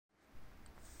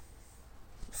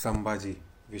संभाजी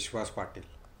विश्वास पाटील.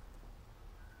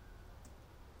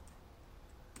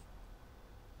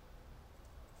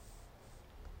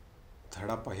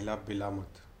 धडा पहिला.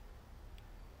 बिलामत.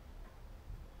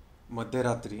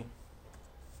 मध्यरात्री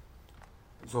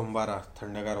झोंबारा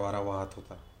थंडगार वारा वाहत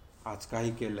होता. आज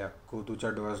काही केल्या कोदूच्या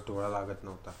डोळ्यास डोळा लागत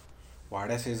नव्हता.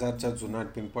 वाड्याशेजारच्या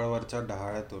जुनाट पिंपळवरच्या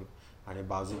डहाळ्यातून आणि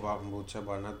बांबूच्या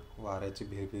बनात वाऱ्याची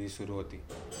भिरभिरी सुरू होती.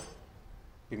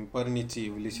 पिंपरणीची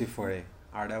इवलीशी फळे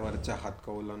आड्यावरच्या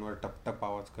हातकौलांवर टपटप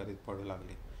आवाज करीत पडू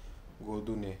लागली.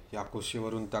 गोदूने या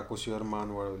कुशीवरून त्या कुशीवर मान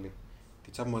वळवली.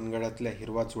 तिच्या मनगड्यातल्या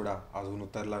हिरवा चुडा अजून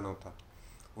उतरला नव्हता.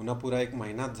 उन्हापुरा 1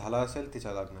 महिनाच झाला असेल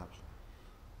तिच्या लग्नाला.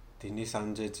 तिन्ही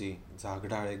सांजेची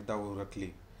झागडाळ एकदा उरकली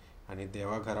आणि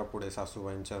देवाघरापुढे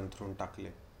सासूबाईंचे अंथरूण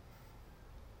टाकले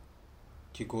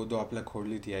की गोदू आपल्या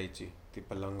खोलीत यायची. ती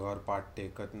पलंगावर पाठ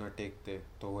टेकत न टेकते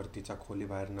तोवर तिच्या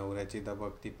खोलीबाहेर नवऱ्याची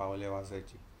दबकती पावले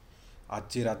वाजायची.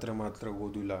 आजची रात्र मात्र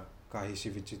गोदूला काहीशी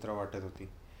विचित्र वाटत होती.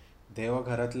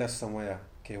 देवघरातल्या समया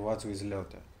केव्हाच विझल्या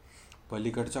होत्या.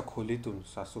 पलीकडच्या खोलीतून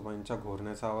सासूबाईंच्या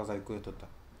घोरण्याचा आवाज ऐकू येत होता.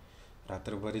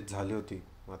 रात्र बरीच झाली होती,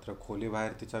 मात्र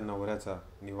खोलीबाहेर तिच्या नवऱ्याचा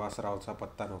निवासरावचा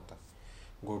पत्ता नव्हता.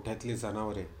 गोठ्यातली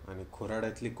जनावरे आणि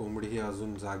खुराड्यातली कोंबडीही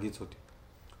अजून जागीच होती.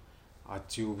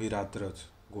 आजची उभी रात्रच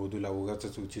गोदूला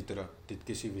उगाचच विचित्र,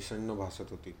 तितकीशी विषण्ण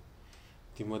भासत होती.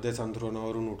 ती मध्येच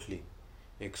अंथरुणावरून उठली.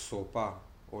 एक सोपा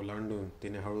ओलांडून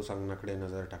तिने हळूच अंगणाकडे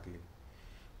नजर टाकली.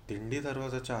 दिंडी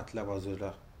दरवाजाच्या आतल्या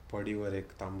बाजूला पडीवर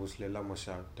एक तांबुसलेला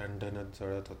मशाल ढणढणत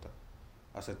जळत होता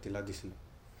असं तिला दिसलं.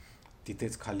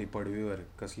 तिथेच खाली पडवीवर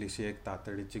कसलीशी एक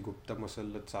तातडीची गुप्त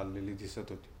मसलत चाललेली दिसत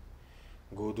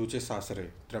होती. गोदूचे सासरे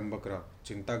त्र्यंबकराव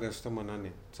चिंताग्रस्त मनाने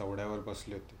चवड्यावर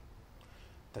बसले होते.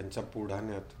 त्यांच्या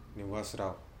पुढाण्यात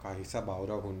निवासराव काहीसा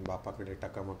बावरा होऊन बापाकडे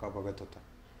टकामका बघत होता.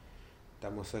 त्या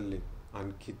मसल्लीत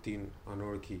आणखी 3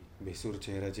 अनोळखी भेसूर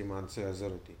चेहऱ्याची माणसे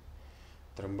हजर होती.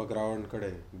 त्र्यंबकरावांकडे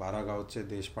 12 गावचे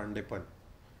देशपांडे पण,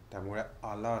 त्यामुळे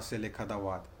आला असेल एखादा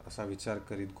वाद असा विचार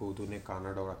करीत गोदूने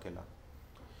कानाडोळा केला.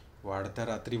 वाढत्या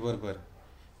रात्रीबरोबर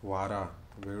वारा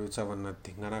वेळूच्या वनात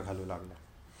धिंगाणा घालू लागला.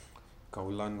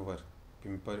 कौलांवर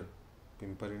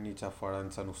पिंपरणीच्या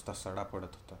फळांचा नुसता सडा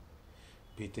पडत होता.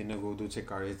 भीतीने गोदूचे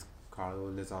काळीच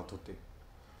काळवले जात होते.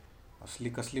 असली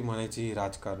कसली म्हणायची ही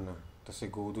राजकारणं. तसे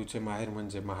गोदूचे माहेर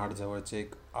म्हणजे महाडजवळचे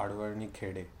एक आडवळणी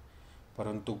खेडे,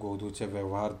 परंतु गोदूचे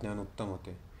व्यवहार ज्ञान उत्तम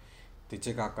होते.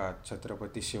 तिचे काका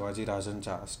छत्रपती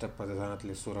शिवाजीराजांच्या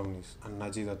अष्टप्रधानातले सुरवणीस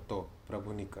अण्णाजी दत्तो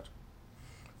प्रभुनीकर.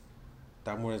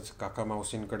 त्यामुळेच काका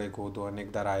मावशींकडे गोदू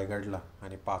अनेकदा रायगडला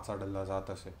आणि पाचाडला जात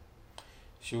असे.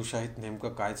 शिवशाहीत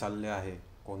नेमकं काय चालले आहे,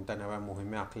 कोणत्या नव्या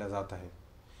मोहिमा आखल्या जात आहे,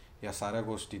 या साऱ्या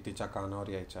गोष्टी तिच्या कानावर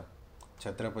यायच्या.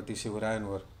 छत्रपती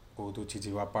शिवरायांवर गोदूची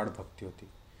जीवापाड भक्ती होती.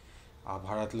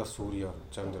 आभाळातला सूर्य,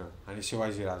 चंद्र आणि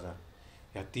शिवाजीराजा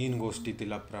या 3 गोष्टी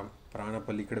तिला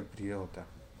प्राणपलीकडे प्रिय होत्या.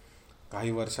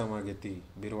 काही वर्षामागे ती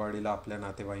बिरवाडीला आपल्या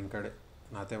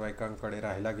नातेवाईकांकडे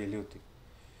राहायला गेली होती.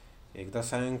 एकदा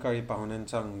सायंकाळी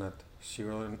पाहुण्यांच्या अंगणात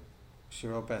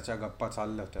शिळोप्याच्या गप्पा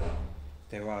चालल्या होत्या,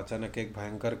 तेव्हा अचानक एक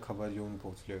भयंकर खबर येऊन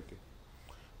पोचली होती.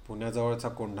 पुण्याजवळचा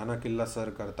कोंढाणा किल्ला सर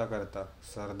करता करता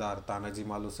सरदार तानाजी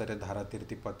मालुसरे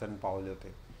धारातीर्थी पतन पावले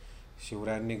होते.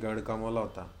 शिवरायांनी गड गमावला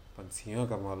होता, पण सिंह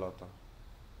गमावला होता.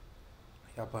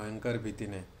 या भयंकर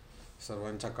भीतीने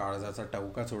सर्वांच्या काळजाचा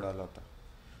टवकाच उडाला होता.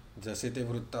 जसे ते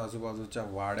वृत्त आजूबाजूच्या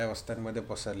वाड्या वस्त्यांमध्ये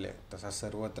पसरले, तसा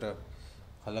सर्वत्र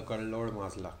हलकल्लोळ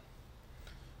माजला.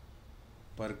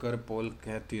 परकर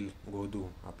पोलक्यातील गोदू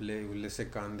आपले उल्लेसे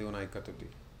कान देऊन ऐकत होती.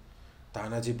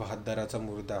 तानाजी बहादराचा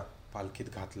मुर्दा पालखीत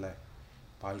घातलाय.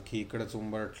 पालखी इकडंच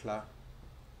उंबरठला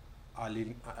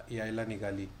यायला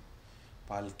निघाली.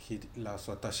 पालखीला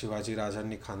स्वतः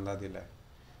शिवाजीराजांनी खांदा दिलाय.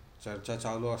 चर्चा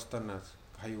चालू असतानाच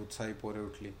काही उत्साही पोरे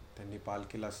उठली. त्यांनी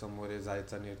पालखीला समोरे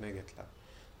जायचा निर्णय घेतला.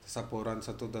 तसा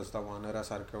पोरांचा तो दस्ता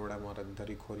वानरासारख्या उड्या मारत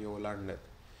दरीखोरी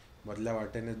ओलांडत मधल्या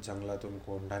वाटेनेच जंगलातून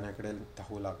कोंढाण्याकडे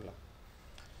धावू लागला.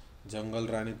 जंगल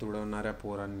राणीत उडवणाऱ्या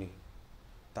पोरांनी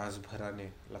तासभराने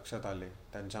लक्षात आले.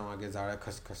 त्यांच्या मागे जाळ्या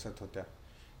खसखसत होत्या.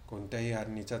 कोणत्याही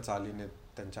हरणीच्या चालीने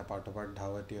त्यांच्या पाठोपाठ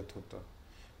धावत येत होतं.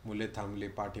 मुले थांबली,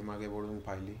 पाठीमागे वळून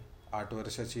पाहिली. 8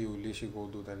 वर्षाची इवलीशी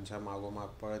गोदू त्यांच्या मागोमाग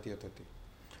पळत येत होती.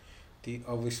 ती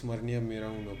अविस्मरणीय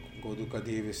मिरवणूक गोदू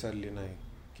कधीही विसरली नाही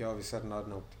किंवा विसरणार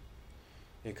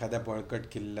नव्हती. एखाद्या बळकट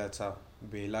किल्ल्याचा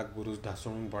बेलाक बुरुज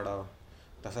ढासळून पडावा,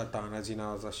 तसा तानाजी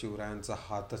नावाचा शिवरायांचा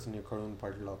हातच निखळून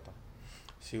पडला होता.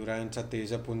 शिवरायांच्या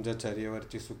तेजपुंज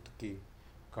चर्येवरची सुटकी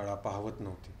कळा पाहवत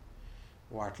नव्हती.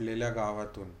 वाटलेल्या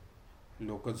गावातून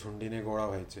लोक झुंडीने गोळा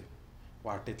व्हायचे.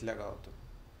 वाटेतल्या गावातून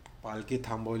पालखी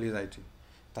थांबवली जायची.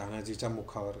 तानाजीच्या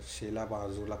मुखावर शेला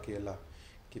बाजूला केला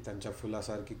की त्यांच्या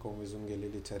फुलासारखी कोमेजून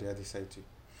गेलेली चर्या दिसायची.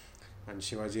 आणि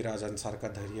शिवाजीराजांसारखा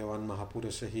धैर्यवान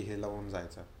महापुरुषही हेलावून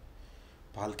जायचा.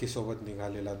 पालखीसोबत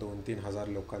निघालेला 2-3 हजार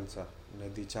लोकांचा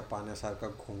नदीच्या पाण्यासारखा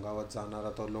घोंगावत जाणारा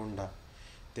तो लोंढा,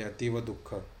 ते अतीव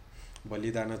दुःख,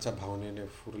 बलिदानाच्या भावनेने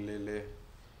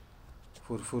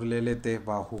फुरफुरलेले ते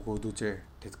बाहू, गोदूचे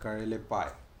ठिचकाळलेले पाय,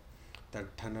 त्या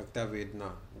ठणकत्या वेदना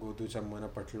गोदूच्या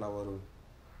मनपटलावरून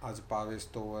आज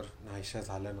पावेस्तोवर नाहीशा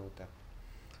झाल्या नव्हत्या.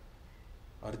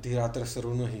 अर्धी रात्र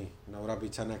सरूनही नवरा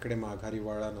बिछाण्याकडे माघारी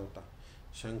वळला नव्हता.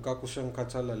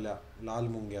 शंकाकुशंकाच्या लाल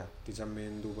मुंग्या तिचा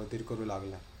मेंदू बधीर करू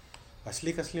लागल्या.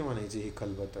 असली कसली म्हणायची ही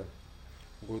खलबत.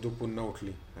 गोदू पुन्हा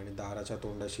उठली आणि दाराच्या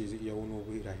तोंडाशी येऊन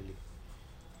उभी राहिली.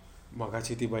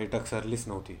 मगाची ती बैठक सरलीच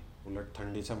नव्हती. उलट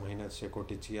थंडीच्या महिन्यात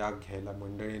शेकोटीची आग घ्यायला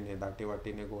मंडळीने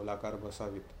दाटीवाटीने गोलाकार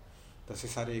बसावीत तसे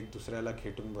सारे एक दुसऱ्याला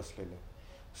खेटून बसलेले.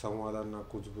 संवादांना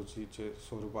कुजबुजीचे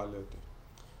स्वरूप आले होते.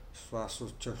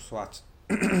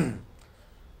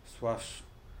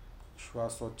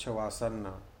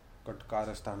 श्वासोच्छवासांना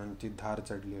कटकारस्थानांची धार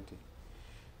चढली होती.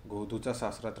 गोदूचा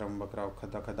सासरा त्र्यंबकराव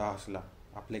खदाखदा हसला.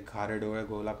 आपले खारे डोळे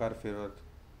गोलाकार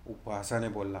फिरवत उपहासाने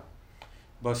बोलला,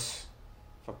 बस,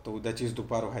 फक्त उद्याचीच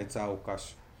दुपार व्हायचा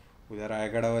अवकाश. उद्या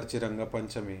रायगडावरची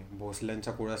रंगपंचमी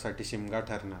भोसल्यांच्या कुळासाठी शिमगा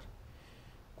ठरणार.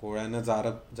 कोळ्यानं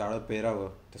जाळं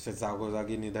पेरावं तसे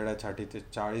जागोजागी निधड्या छाटीचे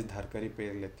 40 धारकरी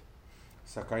पेरलेत.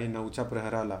 सकाळी 9च्या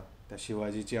प्रहराला त्या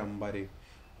शिवाजीची अंबारी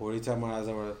होळीच्या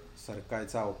माळाजवळ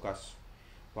सरकायचा अवकाश.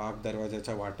 वाघ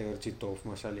दरवाजाच्या वाटेवरची तोफ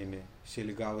मशालीने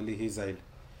शिलगावलीही जाईल.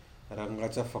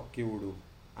 रंगाच्या फक्की उडू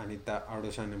आणि त्या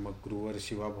आडोशाने मग गुरुवर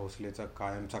शिवा भोसलेचा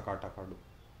कायमचा काटा काढू.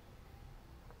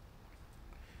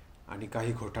 आणि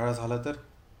काही घोटाळा झाला तर?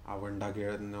 आवंढा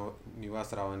गिळत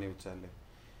निवासरावाने विचारले.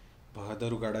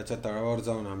 बहादूरगडाच्या तळावर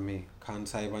जाऊन आम्ही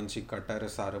खानसाहेबांची कट्टर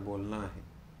सारं बोलणं आहे.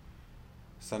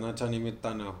 सणाच्या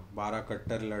निमित्तानं 12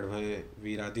 कट्टर लढवय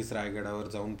वीर आधीच रायगडावर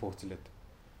जाऊन पोहोचलेत.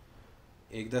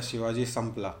 एकदा शिवाजी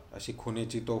संपला अशी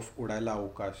खुनेची तोफ उडायला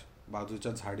अवकाश.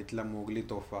 बाजूच्या झाडीतल्या मोगली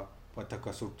तोफा पथक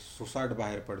सुसाट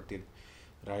बाहेर पडतील.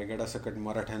 रायगडासकट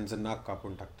मराठ्यांचं नाक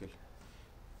कापून टाकतील.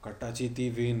 कटाची ती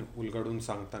वीण उलगडून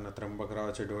सांगताना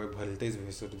त्र्यंबकरावाचे डोळे भलतेच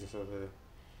भेसूर दिसत होते.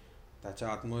 त्याच्या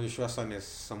आत्मविश्वासाने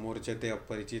समोरचे ते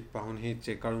अपरिचित पाहूनही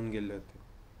चेकाळून गेले होते.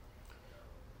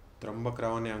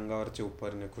 त्र्यंबकरावाने अंगावरचे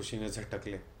उपरणे खुशीने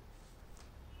झटकले.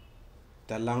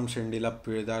 त्या लांब शेंडीला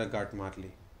पिळदार गाठ मारली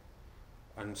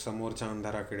आणि समोरच्या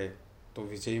अंधाराकडे तो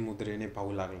विजयी मुद्रेने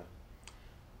पाहू लागला.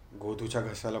 गोदूच्या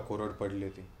घशाला कोरड पडली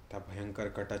होती. त्या भयंकर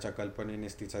कटाच्या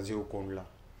कल्पनेनेच तिचा जीव कोंडला.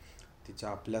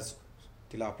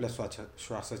 तिला आपल्या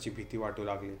श्वासाची भीती वाटू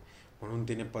लागली. म्हणून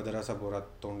तिने पदराचा बोरा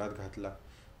तोंडात घातला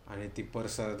आणि ती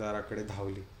सरदाराकडे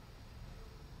धावली.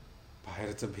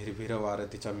 बाहेरचं भिरभिरं वारं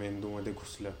तिच्या मेंदूमध्ये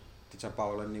घुसलं. तिच्या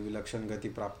पावलांनी विलक्षण गती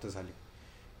प्राप्त झाली.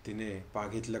 तिने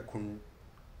पागीतल्या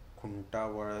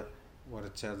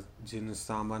खुंटावरच्या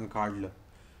सामान काढलं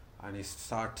आणि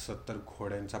 60-70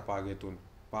 घोड्यांच्या पागेतून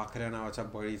पाखऱ्या नावाच्या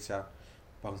बळीच्या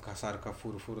पंखासारखा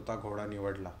फुरफुरता घोडा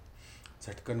निवडला.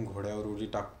 झटकन घोड्यावर उडी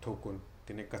ठोकून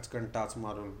तिने कचकन टाच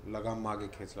मारून लगाम मागे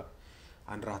खेचला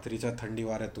आणि रात्रीच्या थंडी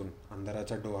वाऱ्यातून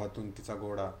अंधाराच्या डोहातून तिचा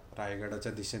घोडा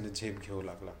रायगडाच्या दिशेने झेप घेऊ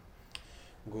लागला.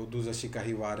 गोदू जशी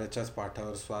काही वाऱ्याच्याच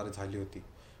पाठावर स्वार झाली होती.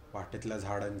 वाटेतल्या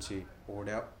झाडांची,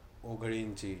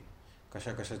 ओघळींची,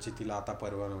 कशाकशाची तिला आता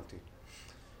पर्वा नव्हती.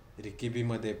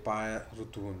 रिकिबीमध्ये पाय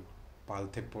रुतवून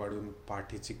पालथे पडून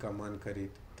पाठीची कमान करीत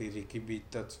ती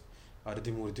रिकिबीतच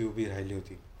अर्धी मूर्ती उभी राहिली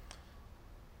होती.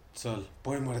 चल,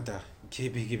 पळ मरता, घे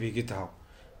भेगी भेगी धाव,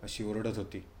 अशी ओरडत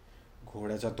होती.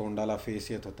 घोड्याच्या तोंडाला फेस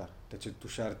येत होता. त्याचे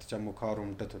तुषार तिच्या मुखावर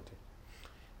उमटत होते.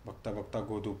 बघता बघता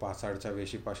गोदू पासाडच्या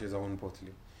वेशीपाशी जाऊन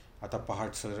पोचली. आता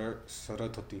पहाट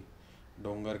सरत होती.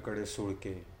 डोंगरकडे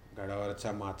सुळके,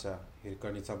 गडावरच्या माचा,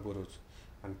 हिरकणीचा बुरुज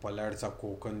आणि पल्याडचा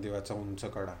कोकण दिव्याचा उंच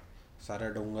कडा, साऱ्या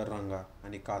डोंगर रांगा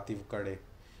आणि कातीवकडे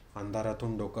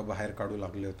अंधारातून डोकं बाहेर काढू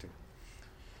लागले होते.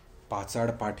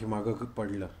 पाचाड पाठीमागं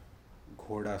पडलं.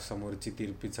 घोडा समोरची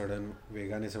तिरपी चढण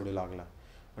वेगाने चढू लागला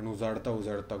आणि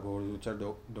उजाडता गोदूच्या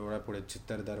डोळ्यापुढे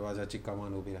चित्तर दरवाजाची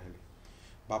कमान उभी राहिली.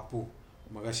 बापू,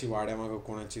 मगाशी वाड्यामागं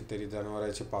कोणाची तरी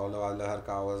जनावराची पावलं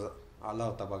वाजल्यासारखा आवाज आला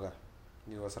होता बघा,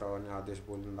 निवासरावाने आदेशा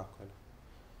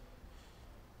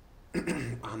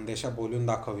बोलून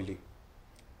दाखवली.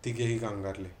 तिघेही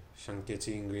गांगारले.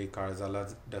 शंकेची इंगळी काळजाला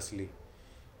डसली.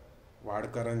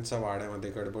 वाडकरांच्या वाड्यामध्ये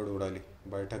गडबड उडाली.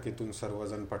 बैठकीतून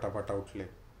सर्वजण पटापटा उठले.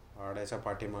 वाड्याच्या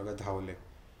पाठीमागं धावले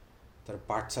तर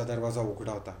पाठचा दरवाजा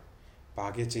उघडा होता.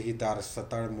 बागेचेही दार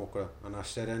सताळ मोकळं आणि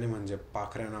आश्चर्याने म्हणजे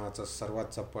पाखऱ्या नावाचा सर्वात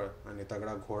चपळ आणि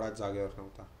तगडा घोडा जागेवर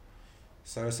नव्हता.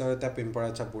 सळसळ त्या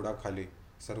पिंपळाच्या बुडाखाली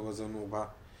सर्वजण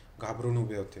घाबरून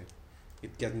उभे होते.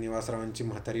 इतक्यात निवासरावांची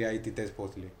म्हातारी आई तिथेच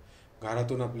पोचली.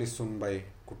 घरातून आपली सूनबाई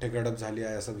कुठे गडप झाली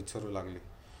आहे असं विचारू लागली.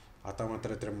 आता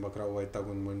मात्र त्र्यंबकराव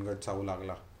वैतागून मनगट चावू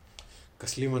लागला.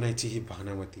 कसली म्हणायची ही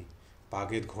भानामती.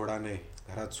 बागेत घोडा नाही,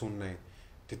 घरात सून नाही.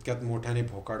 तितक्यात मोठ्याने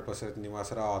भोकाड पसरत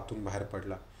निवासराव आतून बाहेर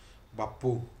पडला.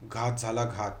 बाप्पू, घात झाला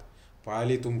घात.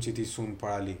 पळाली तुमची ती सून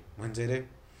पळाली. म्हणजे रे,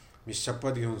 मी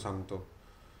शपथ घेऊन सांगतो,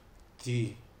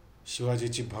 ती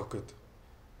शिवाजीची भक्त.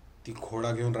 ती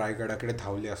घोडा घेऊन रायगडाकडे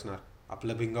धावली असणार,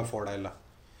 आपलं भिंगा फोडायला.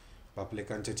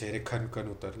 बापलेकांचे चेहरे खणखण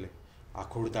उतरले.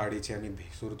 आखूड दाढीची आणि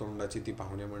भेसूर तोंडाची ती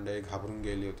पाहुणे मंडळी घाबरून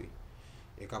गेली होती.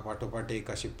 एका पाठोपाठ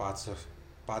एक अशी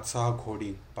पाच सहा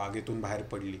घोडी बागेतून बाहेर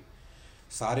पडली.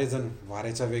 सारे जण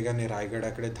वाऱ्याच्या वेगाने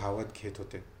रायगडाकडे धावत घेत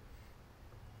होते.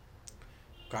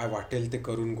 काय वाटेल ते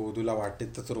करून गोदूला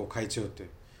वाटेतच रोखायचे होते,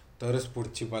 तरच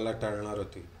पुढची बला टळणार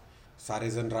होती.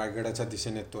 सारेजण रायगडाच्या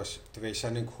दिशेने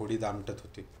त्वेषाने घोडी दामटत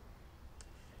होती.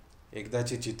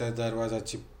 एकदाची चितर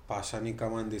दरवाजाची पाशानी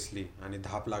कमान दिसली आणि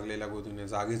धाप लागलेल्या गोदूने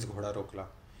जागीच घोडा रोखला.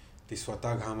 ती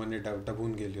स्वतः घामाने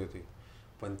डबडबून गेली होती,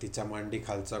 पण तिच्या मांडी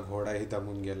खालचा घोडाही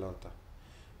दमून गेला होता.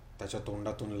 त्याच्या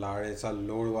तोंडातून लाळेचा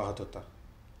लोळ वाहत होता.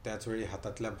 त्याचवेळी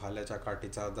हातातल्या भाल्याच्या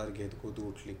काठीचा आधार घेत गोदू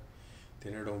उठली.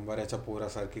 तिने डोंबाऱ्याच्या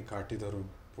पोरासारखी काठी धरून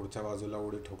पुढच्या बाजूला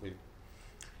उडी ठोकली.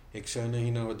 एक क्षणही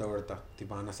न दवडता ती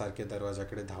बाणासारखे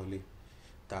दरवाजाकडे धावली.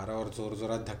 दारावर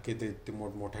जोरजोरात धक्के देत ती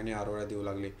मोठमोठ्याने आरोळ्या देऊ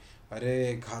लागली.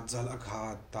 अरे, घात झाला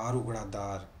घात, दार उघडा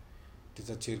दार.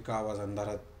 तिचा चिरका आवाज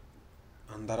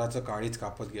अंधाराचं काळीच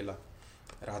कापत गेला.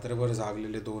 रात्रभर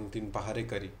जागलेले 2-3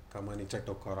 पहारेकरी कमानीच्या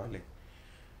टोकावर आले.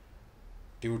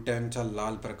 टिवट्यांच्या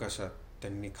लाल प्रकाशात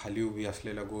त्यांनी खाली उभी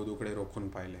असलेल्या गोदूकडे रोखून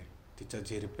पाहिले. तिच्या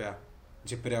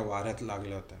झिपऱ्या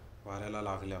वाऱ्याला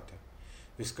लागल्या होत्या.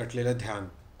 विस्कटलेलं ध्यान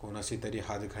कोणाशी तरी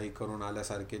हातघाई करून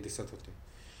आल्यासारखे दिसत होते.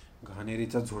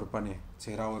 घाणेरीच्या झुडपाने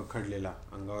चेहरा ओरखडलेला,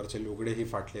 अंगावरचे लुगडेही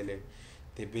फाटलेले,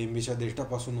 ते बेंबीच्या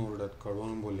देठापासून ओरडत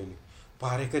कळवळून बोललेले,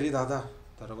 पहारेकरी दादा,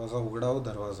 दरवाजा उघडा हो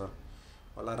दरवाजा.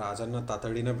 मला राजांना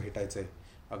तातडीनं भेटायचंय,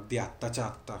 अगदी आत्ताच्या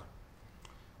आत्ता.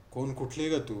 कोण कुठली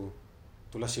ग तू?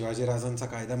 तुला शिवाजीराजांचा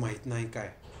कायदा माहीत नाही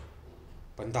काय?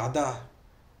 पण दादा,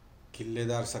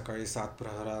 किल्लेदार सकाळी 7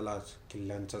 प्रहरालाच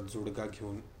किल्ल्यांचा जुडगा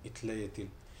घेऊन इथले येतील,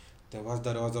 तेव्हाच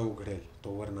दरवाजा उघडेल,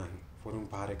 तोवर नाही. वरून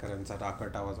पहारेकरांचा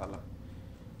राकट आवाज आला.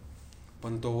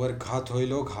 पण तोवर घात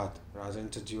होईल हो घात.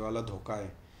 राजांच्या जीवाला धोका आहे.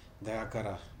 दया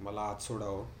करा, मला आत सोडा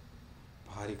हो.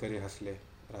 पहारेकरी हसले.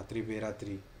 रात्री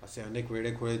बेरात्री असे अनेक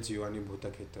वेडेखोळे जीवानी भूत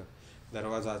घेतं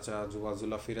दरवाजाच्या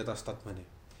आजूबाजूला फिरत असतात म्हणे.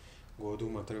 गोदू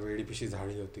मात्र वेडीपिशी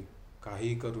झाली होती.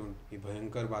 काहीही करून ही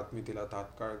भयंकर बातमी तिला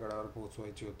तात्काळ गडावर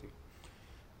पोहोचवायची होती.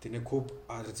 तिने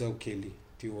खूप आर्जव केली.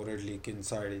 ती ओरडली,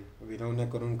 किंचाळली, विनवण्या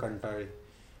करून कंटाळली.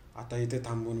 आता इथे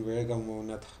थांबून वेळ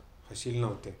गमावण्यात हशील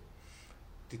नव्हते.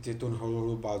 ती तेथून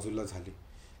हळूहळू बाजूला झाली.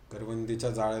 करवंदीच्या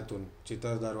जाळ्यातून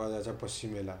चितर दरवाजाच्या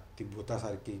पश्चिमेला ती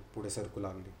भूतासारखी पुढे सरकू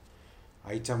लागली.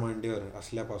 आईच्या मांडीवर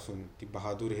असल्यापासून ती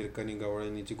बहादूर हिरकणी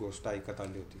गवळणीची गोष्ट ऐकत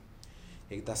आली होती.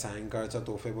 एकदा सायंकाळच्या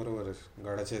तोफेबरोबरच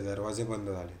गडाचे दरवाजे बंद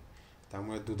झाले.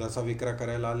 त्यामुळे दुधाचा विक्रा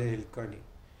करायला आले हिरकणी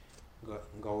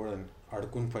गवळण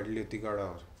अडकून पडली होती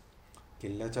गडावर.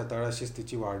 किल्ल्याच्या तळाशीच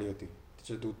तिची वाडी होती.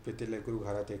 तिचे दूध पिते लेकरू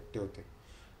घरात एकटे होते.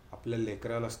 आपल्या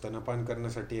लेकराला स्तनपान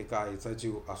करण्यासाठी एका आईचा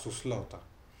जीव आसुसला होता.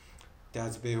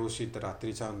 त्याच बेहोशीत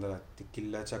रात्रीच्या अंधारात ती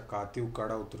किल्ल्याच्या कातीव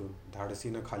कडा उतरून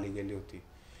धाडसीनं खाली गेली होती.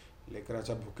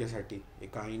 लेकराच्या भुकेसाठी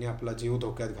एका आईने आपला जीव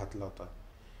धोक्यात घातला होता.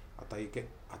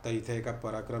 आता इथे एका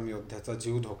पराक्रम योद्ध्याचा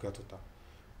जीव धोक्यात होता,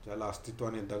 ज्याला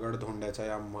अस्तित्वाने दगड धोंड्याच्या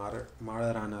या माळ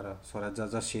राहणारा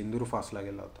स्वराज्याचा शेंदूर फासला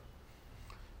गेला होता.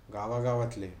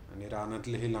 गावागावातले आणि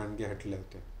रानातलेही लांडगे हटले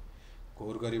होते.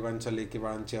 गोरगरिबांच्या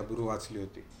लेकीबाळांची अब्रू वाचली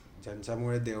होती.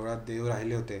 ज्यांच्यामुळे देवळात देव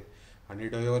राहिले होते आणि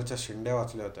डोईवरच्या शिंड्या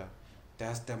वाचल्या होत्या,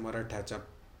 त्याच त्या मराठ्याच्या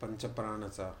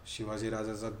पंचप्राणाचा,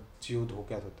 शिवाजीराजाचा जीव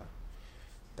धोक्यात होता.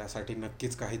 त्यासाठी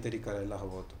नक्कीच काहीतरी करायला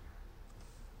हवं होतं.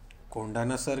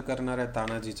 कोंढाणा सर करणाऱ्या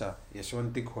तानाजीच्या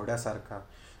यशवंती घोड्यासारखा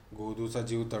गोदूचा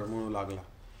जीव तळमळू लागला.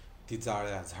 ती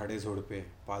जाळ्या, झाडे झुडपे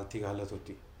पालथी घालत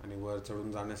होती आणि वर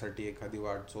चढून जाण्यासाठी एखादी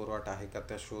चोरवाट आहे का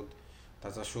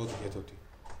त्याचा शोध घेत होती.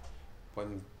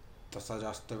 पण तसा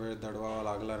जास्त वेळ दडवावा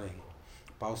लागला नाही.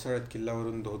 पावसाळ्यात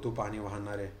किल्ल्यावरून धोधू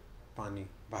पाणी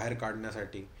बाहेर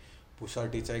काढण्यासाठी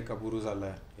पुसाटीचा एक बुरुज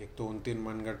आला. एक 2-3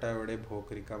 मनगटा एवढे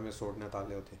भोक रिकामे सोडण्यात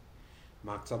आले होते.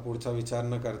 मागचा पुढचा विचार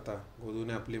न करता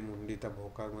गोदूने आपली मुंडी त्या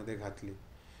भोकामध्ये घातली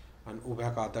आणि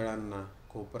उभ्या कातळांना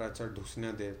कोपराच्या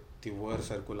ढुसण्या देत ती वर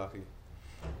सरकू लागली.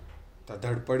 त्या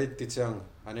धडपडीत तिचे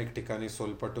अंग अनेक ठिकाणी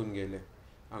सोलपटून गेले.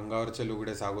 अंगावरचे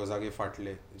लुगडे जागोजागी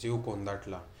फाटले. जीव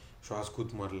कोंदाटला. श्वास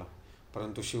गुदमरला.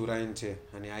 परंतु शिवरायांचे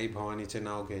आणि आई भवानीचे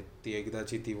नाव घेत ती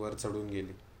एकदाची ती वर चढून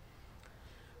गेली.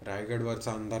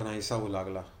 रायगडवरचा अंधार नाहीसा होऊ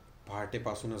लागला.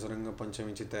 पहाटेपासूनच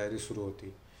रंगपंचमीची तयारी सुरू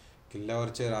होती.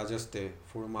 किल्ल्यावरचे राजस्ते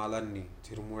फुलमालांनी,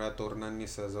 झिरमुळ्या तोरणांनी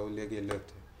सजवले गेले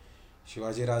होते.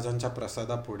 शिवाजीराजांच्या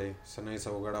प्रसादापुढे सनई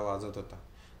चौघडा वाजत होता.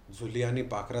 झुली आणि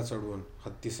पाखरा चढवून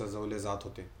हत्ती सजवले जात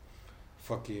होते.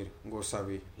 फकीर,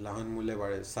 गोसावी, लहान मुले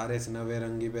बाळे सारेच नवे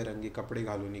रंगीबेरंगी कपडे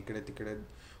घालून इकडे तिकडे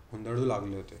हुंदडू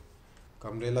लागले होते.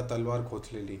 कमरेला तलवार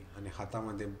खोचलेली आणि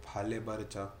हातामध्ये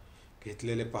भालेबरच्या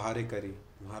घेतलेले पहारेकरी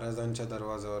महाराजांच्या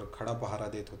दरवाजावर खडा पहारा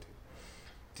देत होते.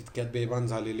 तितक्यात बेभान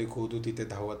झालेली गोदू तिथे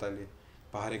धावत आली.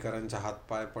 पहारेकरांच्या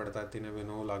हातपाय पडता तिने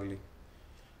विनवू लागली,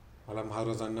 मला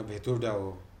महाराजांना भेटू द्या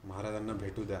हो, महाराजांना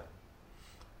भेटू द्या.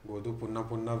 गोदू पुन्हा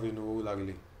पुन्हा विनवू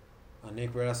लागली.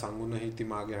 अनेक वेळा सांगूनही ती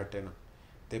मागे हटेना.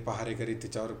 ते पहारेकरी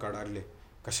तिच्यावर कडाडले,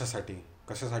 कशासाठी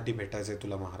कशासाठी भेटायचे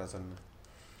तुला महाराजांना.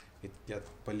 इतक्यात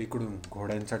पलीकडून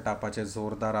घोड्यांच्या टापाचे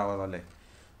जोरदार आवाज आले.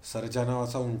 सर्जा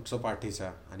नावाचा उंच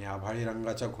पाठीच्या आणि आभाळी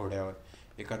रंगाच्या घोड्यावर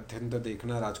एक अत्यंत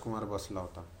देखणा राजकुमार बसला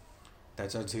होता.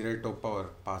 त्याच्या झिरे टोपावर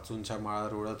पाचूंच्या माळा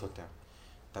रुळत होत्या.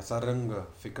 त्याचा रंग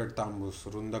फिकट तांबूस,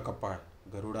 रुंद कपाळ,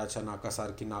 गरुडाच्या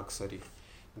नाकासारखी नाकसरी,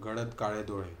 गडद काळे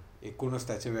डोळे, एकूणच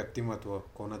त्याचे व्यक्तिमत्व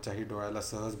कोणाच्याही डोळ्याला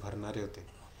सहज भरणारे होते.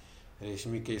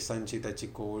 रेशमी केसांची त्याची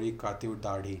कोवळी कातीव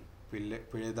दाढी,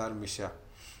 पिळेदार मिशा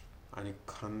आणि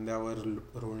खांद्यावर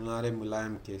रुळणारे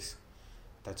मुलायम केस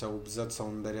त्याच्या उपजत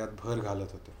सौंदर्यात भर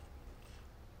घालत होते.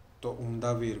 तो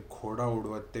उमदावीर घोडा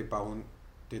उडवत ते पाहून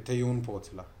तेथे येऊन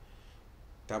पोहोचला.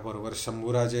 त्याबरोबर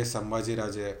शंभूराजे,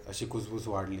 संभाजीराजे अशी कुजबूज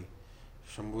वाढली.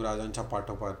 शंभूराजांच्या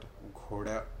पाठोपाठ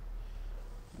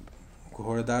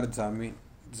घोडदार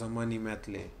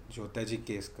जमानिम्यातले ज्योत्याजी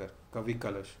केसकर, कवी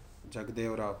कलश,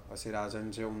 जगदेवराव असे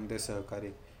राजांचे उमदे सहकारी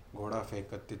घोडा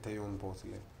फेकत तिथे येऊन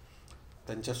पोहोचले.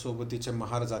 त्यांच्या सोबतीचे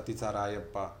महार जातीचा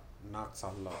रायप्पा नाक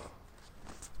चालला होता.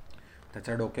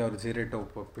 त्याच्या डोक्यावर झिरे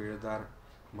टोप, पिळदार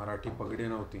मराठी पगडी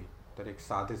नव्हती, तर एक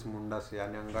साधेच मुंडासे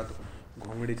आणि अंगात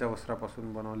घोंगडीच्या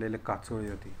वस्त्रापासून बनवलेले काचोळी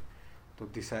होती. तो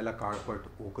दिसायला काळपट,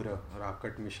 उग्र,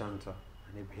 राकट मिशांचा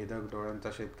आणि भेदक डोळ्यांचा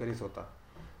शेतकरीच होता,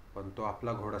 पण तो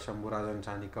आपला घोडा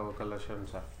शंभूराजांच्या आणि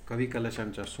कवी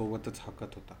कलशांच्या सोबतच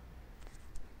हाकत होता.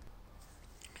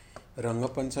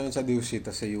 रंगपंचमीच्या दिवशी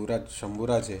तसे युवराज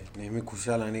शंभूराजे नेहमी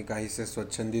खुशाल आणि काहीसे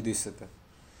स्वच्छंदी दिसत,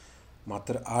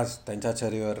 मात्र आज त्यांच्या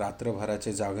चेहऱ्यावर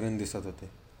रात्रभराचे जागरण दिसत होते.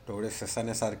 डोळे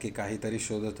ससाण्यासारखे काहीतरी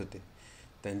शोधत होते.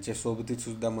 त्यांचे सोबतीत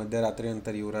सुद्धा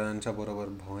मध्यरात्रीनंतर युवराजांच्या बरोबर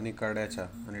भवानी कड्याच्या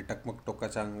आणि टकमक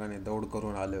टोकाच्या अंगाने दौड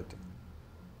करून आले होते.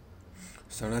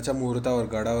 सणाच्या मुहूर्तावर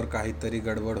गडावर काहीतरी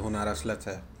गडबड होणार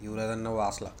असल्याचा युवराजांना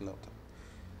वास लागला होता.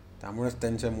 त्यामुळेच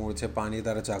त्यांचे मूळचे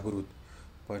पाणीदार जागृत,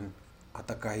 पण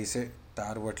आता काहीसे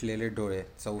तारवटलेले डोळे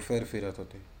चौफेर फिरत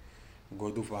होते.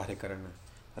 गोदू पहारेकरांना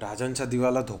राजांच्या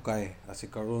दिवाला धोका आहे असे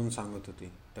कळवून सांगत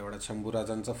होती. तेवढ्यात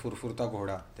शंभूराजांचा फुरफुरता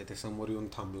घोडा तेथे समोर येऊन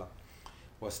थांबला.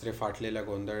 वस्त्रे फाटलेल्या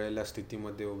गोंधळलेल्या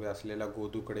स्थितीमध्ये उभे असलेल्या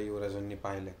गोदूकडे युवराजांनी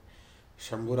पाहिले.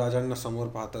 शंभूराजांना समोर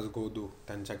पाहताच गोदू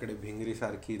त्यांच्याकडे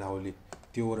भिंगरीसारखी धावली.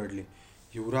 ती ओरडली,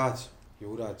 युवराज,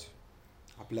 युवराज,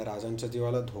 आपल्या राजांच्या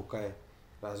जीवाला धोका आहे,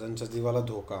 राजांच्या जीवाला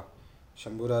धोका.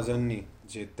 शंभूराजांनी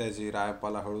जेत्याजी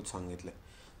रायप्पाला हळूच सांगितले.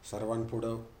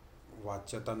 सर्वांपुढं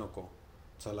वाच्यता नको,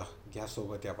 चला घ्या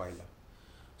सोबत या पाहिला.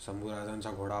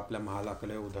 शंभूराजांचा घोडा आपल्या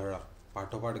महालाकडे उधळला.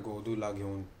 पाठोपाठ गोदूला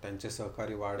घेऊन त्यांचे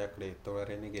सहकारी वाड्याकडे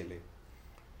तळरेने गेले.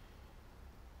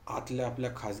 आतल्या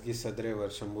आपल्या खाजगी सदरेवर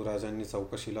शंभूराजांनी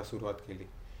चौकशीला सुरुवात केली.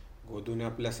 गोदूने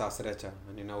आपल्या सासऱ्याच्या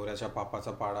आणि नवऱ्याच्या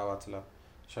पापाचा पाडा वाचला.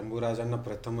 शंभूराजांना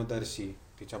प्रथमदर्शी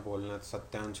तिच्या बोलण्यात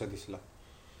सत्यांश दिसला.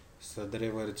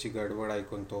 सदरेवरची गडबड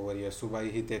ऐकून तोवर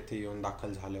येसूबाईही तेथे येऊन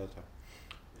दाखल झाल्या होत्या.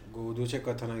 गोदूचे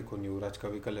कथन ऐकून युवराज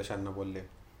कवी कलशांना बोलले,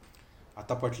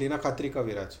 आता पटली ना खात्री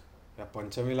कविराज? या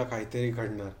पंचमीला काहीतरी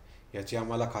घडणार याची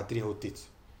आम्हाला खात्री होतीच.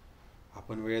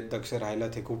 आपण वेळेत दक्ष राहिला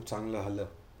ते खूप चांगलं झालं,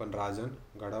 पण राजन,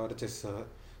 गडावरचे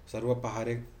सर्व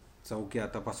पहारे चौकी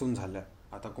आतापासून झाल्या.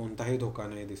 आता कोणताही धोका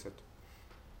नाही दिसत.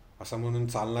 असं म्हणून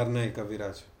चालणार नाही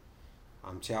कविराज.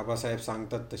 आमचे आबासाहेब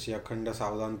सांगतात तशी अखंड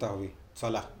सावधानता हवी.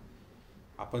 चला,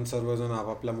 आपण सर्वजण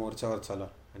आपापल्या मोर्चावर चला.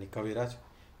 आणि कविराज,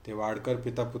 ते वाडकर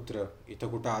पितापुत्र इथं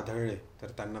कुठं आढळले तर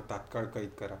त्यांना तात्काळ कैद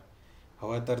करा.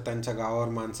 हवं तर त्यांच्या गावावर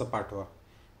माणसं पाठवा,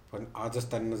 पण आजच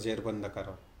त्यांना जेरबंद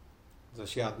करा.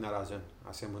 जशी आज्ञा राजन,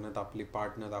 असे म्हणत आपली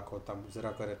पाठ न दाखवता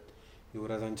मुजरा करत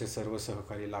युवराजांचे सर्व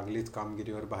सहकारी लागलीच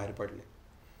कामगिरीवर बाहेर पडले.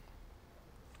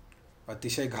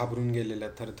 अतिशय घाबरून गेलेल्या,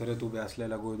 थरथरत उभ्या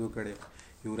असलेल्या गोदूकडे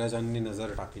युवराजांनी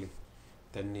नजर टाकली.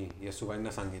 त्यांनी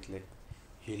येसूबाईंना सांगितले,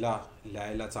 हिला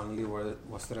ल्यायला चांगली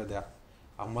वस्त्र द्या.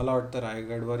 आम्हाला वाटतं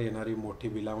रायगडवर येणारी मोठी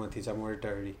बिलामत तिच्यामुळे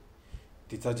टळली.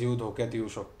 तिचा जीव धोक्यात येऊ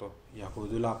शकतो. या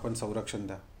गोदूला आपण संरक्षण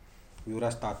द्या.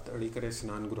 युवराज तातडीकडे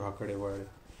स्नानगृहाकडे वळले.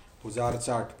 पूजा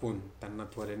अर्चा आटपून त्यांना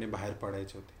त्वरेने बाहेर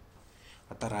पडायचे होते.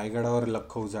 आता रायगडावर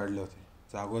लख्ख उजाडले होते.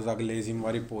 जागोजाग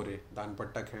लेझिमवारी पोरे,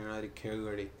 दानपट्टा खेळणारी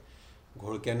खेळगडी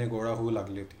घोळक्याने गोळा होऊ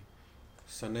लागली होती.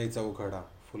 सनई चौघडा,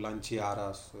 फुलांची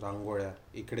आरास, रांगोळ्या,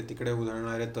 इकडे तिकडे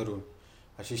उधळणारे तरुण,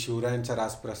 अशी शिवरायांच्या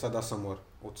राजप्रसादासमोर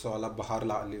उत्सवाला बहार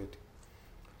आली होती.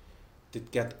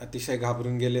 तितक्यात अतिशय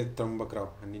घाबरून गेले त्र्यंबकराव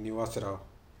आणि निवासराव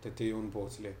तेथे येऊन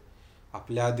पोहोचले.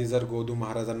 आपल्या आधी जर गोदू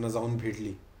महाराजांना जाऊन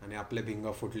भिडली आणि आपले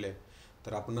भिंग फुटले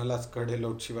तर आपणालाच कडे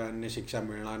लोटशिवाय अन्य शिक्षा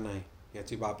मिळणार नाही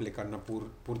याची बापलेकांना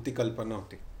पुरती कल्पना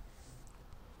होती.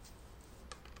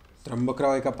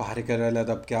 त्र्यंबकराव एका पहारेकऱ्याला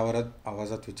दबक्यावर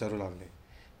आवाजात विचारू लागले,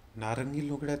 नारंगी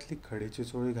लुगड्यातली खडीची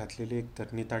चोळी घातलेली एक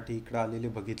तरणी ताटी इकडं आलेली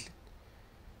बघितली?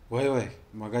 वय वय,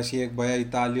 मगाशी एक बया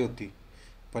इथं आली होती,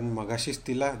 पण मगाशीच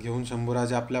तिला घेऊन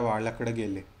शंभूराजे आपल्या वाड्याकडे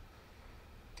गेले.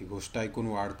 ती गोष्ट ऐकून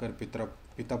वाडकर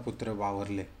पितापुत्र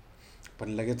वावरले, पण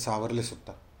लगेच सावरले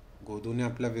सुद्धा. गोदूने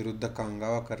आपल्या विरुद्ध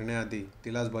कांगावा करण्याआधी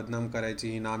तिलाच बदनाम करायची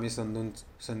ही नामी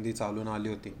संधी चालून आली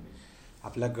होती.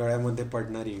 आपल्या गळ्यामध्ये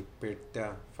पडणारी पेटत्या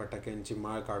फटाक्यांची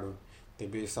माळ काढून ते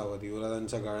बेसावध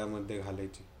युवराजांच्या गळ्यामध्ये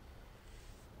घालायची.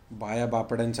 बाया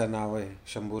बापड्यांच्या नावे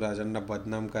शंभूराजांना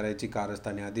बदनाम करायची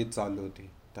कारस्थाने आधीच चालू होती.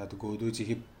 त्यात गोदूची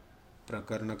ही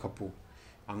प्रकरणं खपू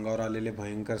अंगावर आलेले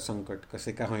भयंकर संकट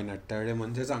कसे काय होईना टळले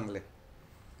म्हणजे चांगले.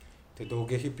 ते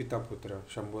दोघेही पितापुत्र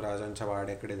शंभूराजांच्या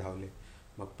वाड्याकडे धावले.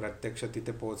 मग प्रत्यक्ष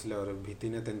तिथे पोहोचल्यावर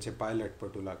भीतीने त्यांचे पाय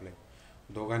लटपटू लागले.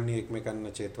 दोघांनी एकमेकांना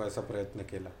चेतवायचा प्रयत्न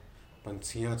केला, पण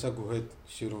सिंहाच्या गुहेत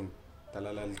शिरून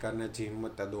त्याला ललकारण्याची हिंमत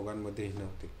त्या दोघांमध्येही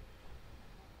नव्हती.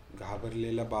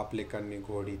 घाबरलेल्या बापलेकांनी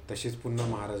घोडी तशीच पुन्हा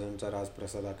महाराजांच्या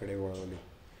राजप्रसादाकडे वळवली.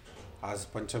 आज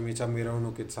पंचमीच्या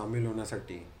मिरवणुकीत सामील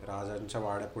होण्यासाठी राजांच्या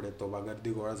वाड्यापुढे तोबा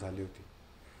गर्दी गोळा झाली होती.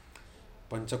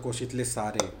 पंचकोशीतले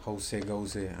सारे हौसे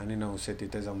गौसे आणि नवसे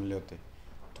तिथे जमले होते.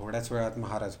 थोड्याच वेळात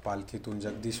महाराज पालखीतून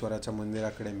जगदीश्वराच्या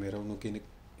मंदिराकडे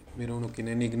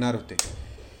मिरवणुकीने निघणार होते.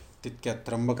 तितक्यात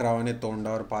त्र्यंबकरावाने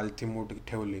तोंडावर पालथी मूठ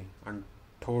ठेवली आणि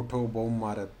ठो ठो बोंब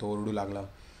मारत तो ओरडू लागला,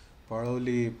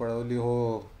 पळवली पळवली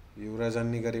हो,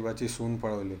 युवराजांनी गरिबाची सून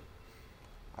पळवली.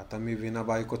 आता मी विना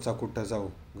बायकोचा कुठं जाऊ,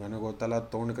 घनगोताला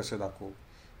तोंड कसे दाखवू?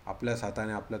 आपल्याच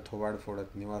हाताने आपलं थोबाड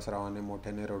फोडत निवासरावाने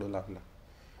मोठ्याने रडू लागला.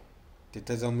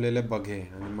 तिथे जमलेले बघे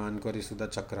आणि मानकरी सुद्धा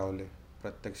चक्रावले.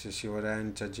 प्रत्यक्ष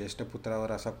शिवरायांच्या ज्येष्ठ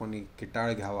पुत्रावर असा कोणी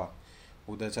किटाळ घ्यावा,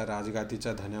 उद्याच्या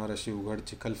राजगादीच्या धन्यावर अशी उघड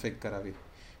चिखलफेक करावी,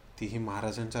 तीही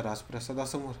महाराजांच्या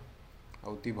राजप्रसादासमोर.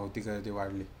 अवतीभवती गर्दी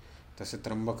वाढली. तसे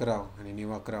त्र्यंबकराव आणि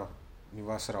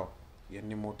निवासराव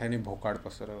यांनी मोठ्याने भोकाड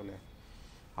पसरवले.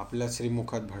 आपल्या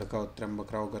श्रीमुखात भडकावत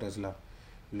त्र्यंबकराव गरजला,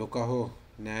 लोका हो,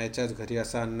 न्यायाच्याच घरी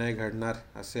असा अन्याय घडणार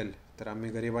असेल तर आम्ही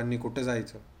गरिबांनी कुठं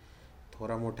जायचं?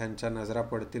 थोरा मोठ्यांच्या नजरा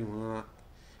पडतील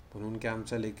म्हणून की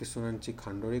आमच्या लेकीसुनांची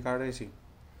खांडोळी काढायची?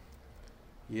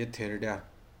 ये थेरड्या,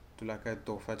 तुला काय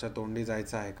तोफाच्या तोंडी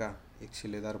जायचं आहे का? एक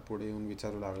शिलेदार पुढे येऊन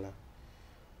विचारू लागला.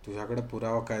 तुझ्याकडे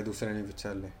पुरावा काय? दुसऱ्याने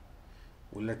विचारले.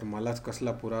 उलट मलाच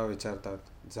कसला पुरावा विचारतात?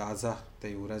 जा जा त्या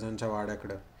युवराजांच्या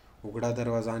वाड्याकडं, उघडा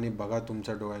दरवाजा आणि बघा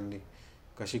तुमच्या डोळ्यांनी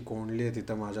कशी कोंडली आहे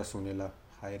तिथं माझ्या सुनेला.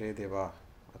 हाय रे देवा,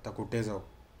 आता कुठे जाऊ?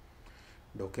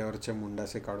 डोक्यावरचे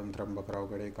मुंडासे काढून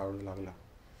त्र्यंबकरावकडे काढू लागला.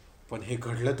 पण हे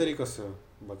घडलं तरी कसं?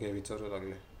 बघे विचारू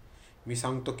लागले. मी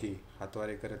सांगतो की,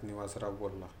 हातवारे करत निवासराव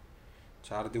बोलला.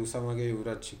 4 दिवसामागे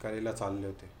युवराज शिकारीला चालले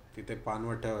होते. तिथे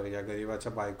पानवट्यावर या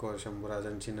गरिबाच्या बायकोवर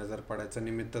शंभूराजांची नजर पडायचं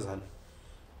निमित्त झालं.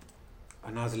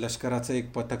 आणि आज लष्कराचं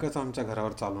एक पथकच आमच्या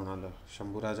घरावर चालून आलं.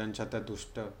 शंभूराजांच्या त्या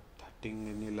दुष्ट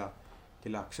धाटिंगणीला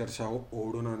तिला अक्षरशः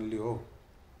ओढून आणली हो.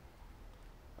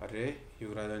 अरे,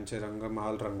 युवराजांचे रंग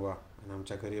महाल रंगवा आणि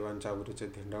आमच्या गरिबांच्या आबरूचे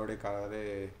धिंडावडे काढा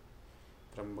रे.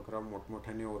 त्र्यंबकराव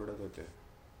मोठमोठ्याने ओरडत होते.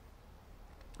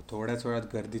 थोड्याच वेळात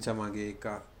गर्दीच्या मागे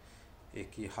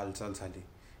एकी हालचाल झाली.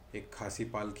 एक खासी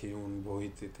पालखी येऊन भोई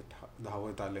तिथे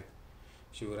धावत आले.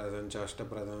 शिवराजांच्या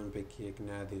अष्टप्रधानांपैकी एक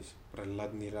न्यायाधीश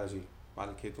प्रल्हाद निराजी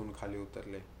पालखीतून खाली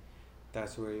उतरले.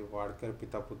 त्याचवेळी वाडकर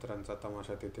पितापुत्रांचा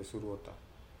तमाशा तिथे सुरू होता.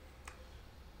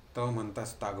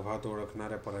 म्हणताच ताघभात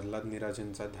ओळखणाऱ्या प्रल्हाद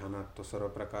निराजींच्या ध्यानात तो सर्व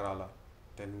प्रकार आला.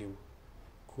 त्यांनाही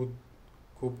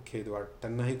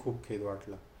खूप खेद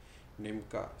वाटला.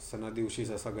 नेमका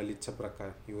सणादिवशीच असा गलिच्छ प्रकार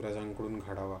युवराजांकडून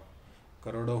घडावा.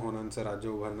 करोडो होणांचं राज्य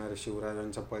उभारणारे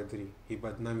शिवराजांच्या पदरी ही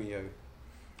बदनामी यावी.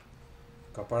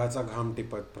 कपाळाचा घाम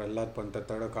टिपत प्रल्हाद पंत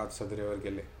तडक आत सदरेवर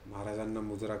गेले. महाराजांना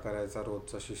मुजरा करायचा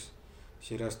रोजचा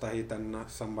शिरस्ताही त्यांना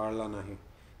सांभाळला नाही.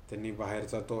 त्यांनी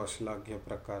बाहेरचा तो अश्लाघ्य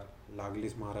प्रकार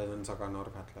लागलीच महाराजांच्या कानावर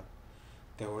घातला.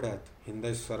 तेवढ्यात हिंद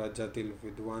स्वराज्यातील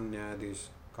विद्वान न्यायाधीश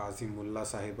काझी मुल्ला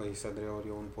साहेबही सदरेवर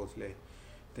येऊन पोचले.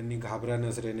 त्यांनी घाबऱ्या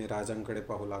नजरेने राजांकडे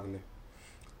पाहू लागले.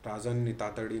 राजांनी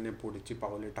तातडीने पुढची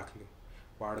पावले टाकली.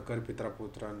 वाडकर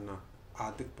पितापुत्रांना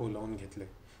आत बोलावून घेतले.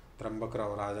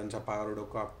 त्र्यंबकराव राजांच्या पायावर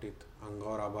डोकं आपटीत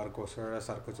अंगावर आभार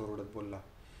कोसळल्यासारखंच ओरडत बोलला,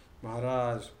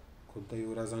 महाराज, खुद्द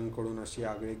युवराजांकडून अशी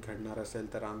आगळीक घडणार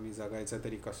असेल तर आम्ही जगायचं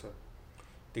तरी कसं?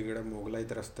 तिकडं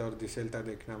मोगलाईत रस्त्यावर दिसेल त्या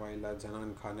देखण्याबाईला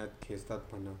जनान खाण्यात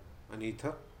खेचतात म्हणा. आणि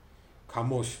इथं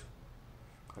खामोश.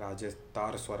 राजे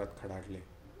तार स्वरात खडाडले.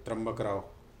 त्र्यंबकराव,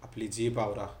 आपली जीभ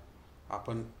आवरा.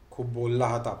 आपण खूप बोलला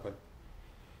आहात आपण.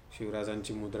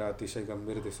 शिवराजांची मुद्रा अतिशय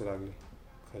गंभीर दिसू लागली.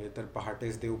 खरे तर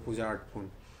पहाटेच देवपूजा आटपून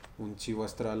उंची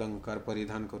वस्त्र अलंकार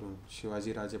परिधान करून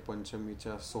शिवाजीराजे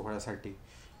पंचमीच्या सोहळ्यासाठी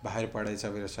बाहेर पडायच्या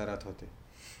विचारात होते.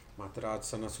 मात्र आज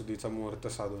सणासुदीचा मुहूर्त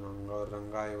साधून अंगावर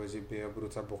रंगाऐवजी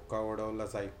बेअब्रूचा भुक्का ओढवला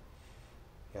जाईल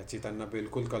याची त्यांना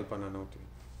बिलकुल कल्पना नव्हती.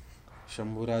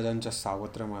 शंभूराजांच्या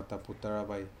सावत्र माता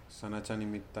पुतळाबाई सणाच्या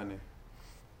निमित्ताने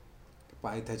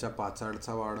पायथ्याच्या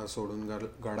पाचाडचा वाडा सोडून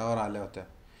गडावर आल्या होत्या.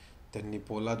 त्यांनी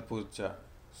पोलादपूरच्या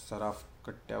सराफ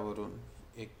कट्ट्यावरून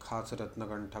एक खास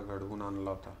रत्नकंठा घडवून आणला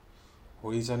होता.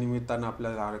 होळीच्या निमित्तानं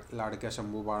आपल्या लाडक्या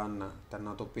शंभू बाळांना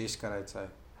त्यांना तो पेश करायचा आहे.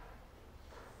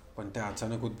 पण त्या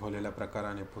अचानक उद्भवलेल्या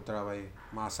प्रकाराने पुतळाबाई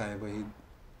मासाहेबही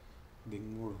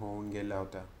दिंगूळ होऊन गेल्या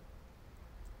होत्या.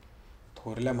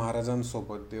 थोरल्या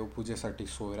महाराजांसोबत देवपूजेसाठी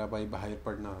सोयराबाई बाहेर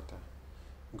पडणार होत्या.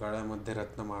 गळ्यामध्ये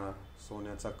रत्नमाळा,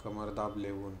 सोन्याचा कमरदाब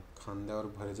लेवून, खांद्यावर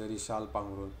भरजरी शाल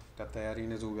पांघरून त्या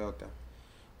तयारीनेच उभ्या होत्या.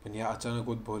 पण या अचानक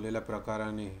उद्भवलेल्या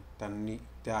प्रकाराने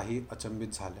त्याही अचंबित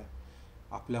झाल्या.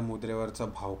 आपल्या मुद्रेवरचा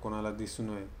भाव कोणाला दिसू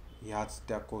नये ह्याच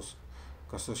त्या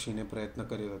कसोशीने प्रयत्न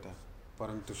करीत होत्या.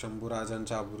 परंतु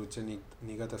शंभूराजांच्या अब्रूचे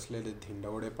निघत असलेले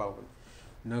धिंडवडे पाहून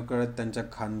नकळत त्यांच्या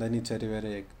खानदानी चेहऱ्यावर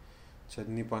एक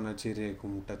चदनीपणाची रेघ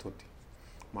उमटत होती.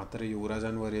 मात्र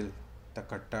युवराजांवरील त्या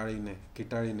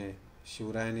किटाळीने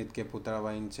शिवरायांइतके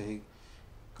पुतळाबाईंचेही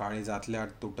काळीजातले आट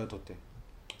तुटत होते.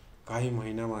 काही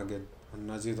महिन्यामागे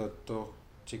अण्णाजी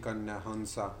दत्तोची कन्या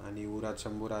हंसा आणि युवराज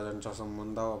शंभूराजांच्या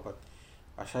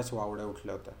संबंधाबाबत अशाच वावड्या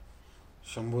उठल्या होत्या.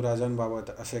 शंभूराजांबाबत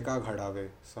असे का घडावे,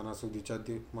 सणासुदीच्या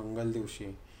मंगल दिवशी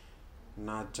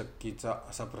नाचक्कीचा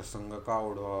असा प्रसंग का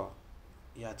ओढवावा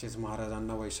याचेच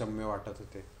महाराजांना वैषम्य वाटत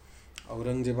होते.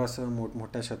 औरंगजेबासह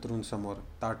मोठमोठ्या शत्रूंसमोर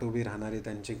ताठ उभी राहणारी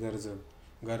त्यांची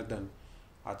गर्दन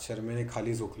आज शरमेने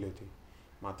खाली झुकली होती.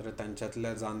 मात्र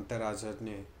त्यांच्यातल्या जाणत्या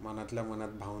राजाने मनातल्या मनात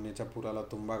भावनेच्या पुराला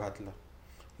तुंबा घातला.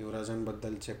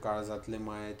 युवराजांबद्दलचे काळजातले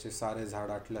मायेचे सारे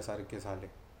झाड आटल्यासारखे झाले.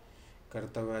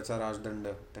 कर्तव्याचा राजदंड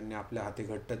त्यांनी आपल्या हाती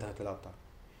घट्ट धरला होता.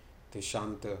 ते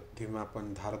शांत, धीम्या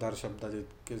पण धारदार शब्दात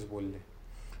इतकेच बोलले,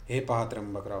 हे पहा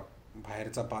त्र्यंबकराव,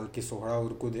 बाहेरचा पालखी सोहळा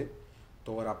उरकू दे.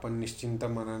 तोवर आपण निश्चिंत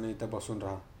मनाने इथं बसून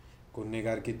राहा.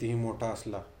 गुन्हेगार कितीही मोठा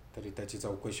असला तरी त्याची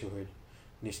चौकशी होईल,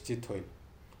 निश्चित होईल.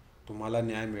 तुम्हाला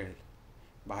न्याय मिळेल.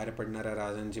 बाहेर पडणाऱ्या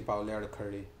राजांची पावले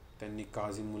अडखळली. त्यांनी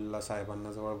काझी मुल्ला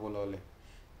साहेबांना जवळ बोलावले.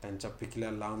 त्यांच्या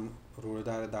पिकल्या लांब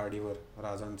रुळदार दाढीवर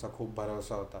राजांचा खूप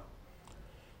भरवसा होता.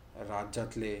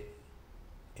 राज्यातले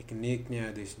एक नेक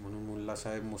न्यायाधीश म्हणून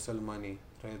मुल्लासाहेब मुसलमानी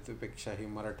रयतेपेक्षाही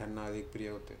मराठ्यांना अधिक प्रिय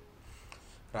होते.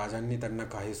 राजांनी त्यांना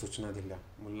काही सूचना दिल्या.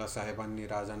 मुल्लासाहेबांनी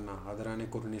राजांना आदराने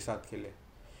कुर्निसात केले.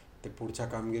 ते पुढच्या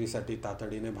कामगिरीसाठी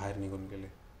तातडीने बाहेर निघून गेले.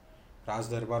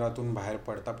 राजदरबारातून बाहेर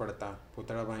पडता पडता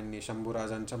पुतळाबाईंनी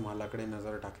शंभूराजांच्या महालाकडे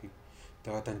नजर टाकली.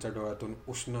 तेव्हा त्यांच्या डोळ्यातून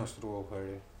उष्ण अश्रू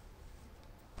ओघळले.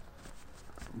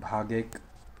 भाग 1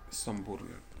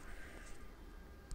 संपूर्ण.